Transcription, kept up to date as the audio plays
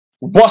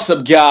What's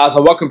up guys,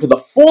 and welcome to the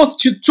fourth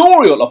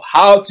tutorial of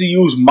how to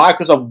use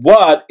Microsoft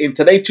Word. In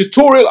today's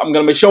tutorial, I'm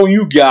going to be showing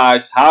you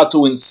guys how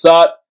to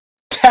insert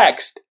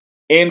text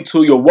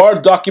into your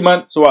Word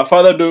document. So without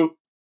further ado,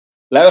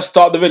 let us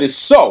start the video.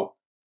 So,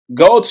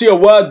 go to your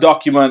Word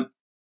document,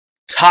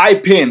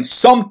 type in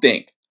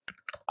something.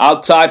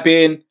 I'll type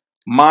in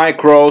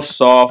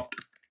Microsoft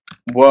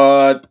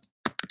Word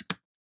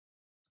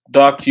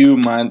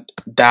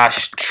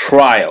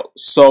document-trial.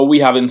 So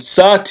we have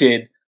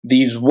inserted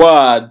these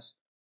words.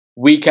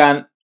 We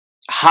can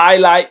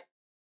highlight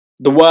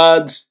the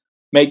words,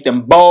 make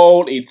them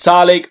bold,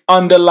 italic,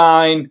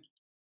 underline,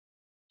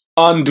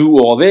 undo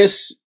all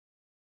this.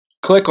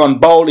 Click on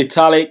bold,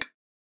 italic,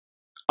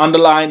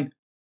 underline,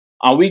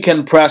 and we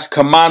can press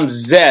Command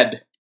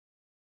Z,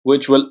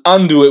 which will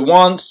undo it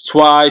once,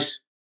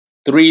 twice,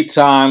 3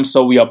 times.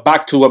 So we are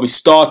back to where we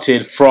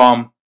started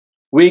from.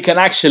 We can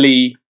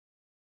actually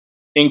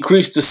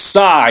increase the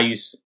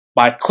size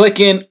by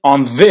clicking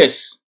on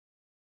this.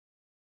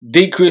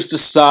 Decrease the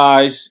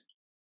size.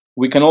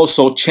 We can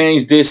also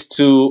change this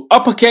to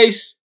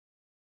uppercase,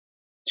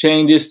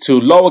 change this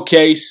to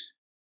lowercase,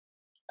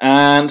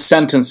 and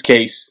sentence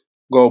case.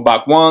 Go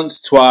back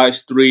once,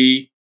 twice,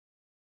 3,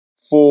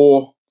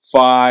 4,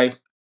 5,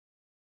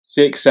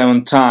 6,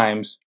 7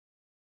 times.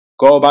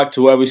 Go back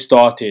to where we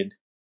started.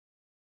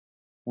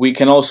 We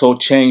can also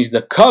change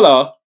the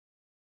color,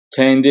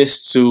 change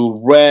this to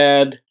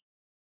red,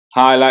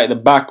 highlight the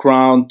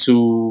background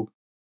to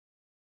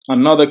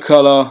another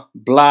color,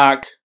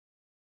 black,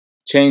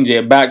 change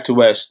it back to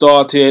where it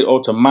started,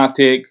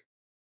 automatic,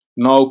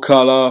 no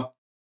color.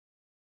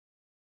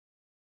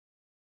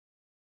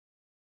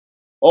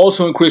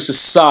 Also increase the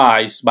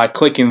size by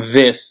clicking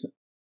this,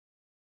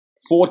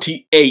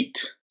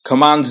 48.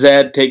 Command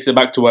Z takes it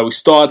back to where we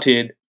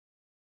started.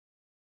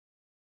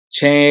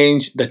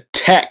 Change the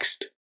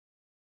text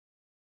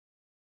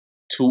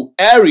to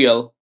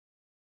Arial.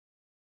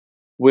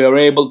 We are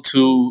able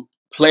to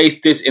place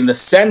this in the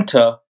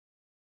center,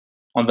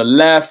 on the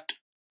left,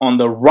 on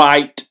the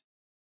right,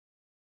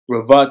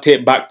 revert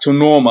it back to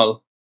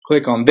normal.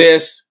 Click on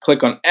this,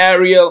 click on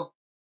Arial,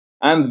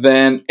 and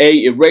then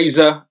A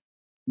eraser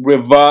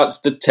reverts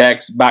the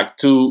text back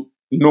to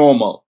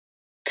normal.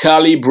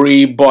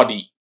 Calibri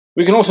body.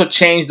 We can also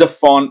change the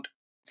font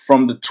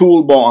from the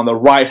toolbar on the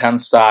right hand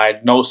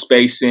side. No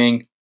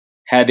spacing,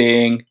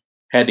 heading,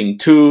 heading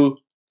 2,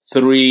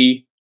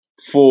 3,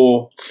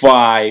 4,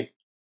 5,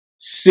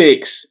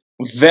 6.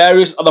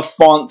 Various other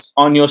fonts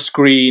on your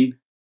screen.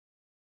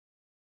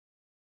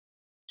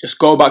 Just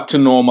go back to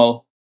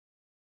normal.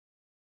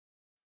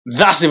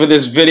 That's it for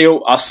this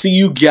video. I'll see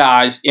you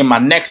guys in my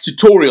next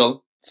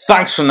tutorial.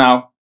 Thanks for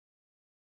now.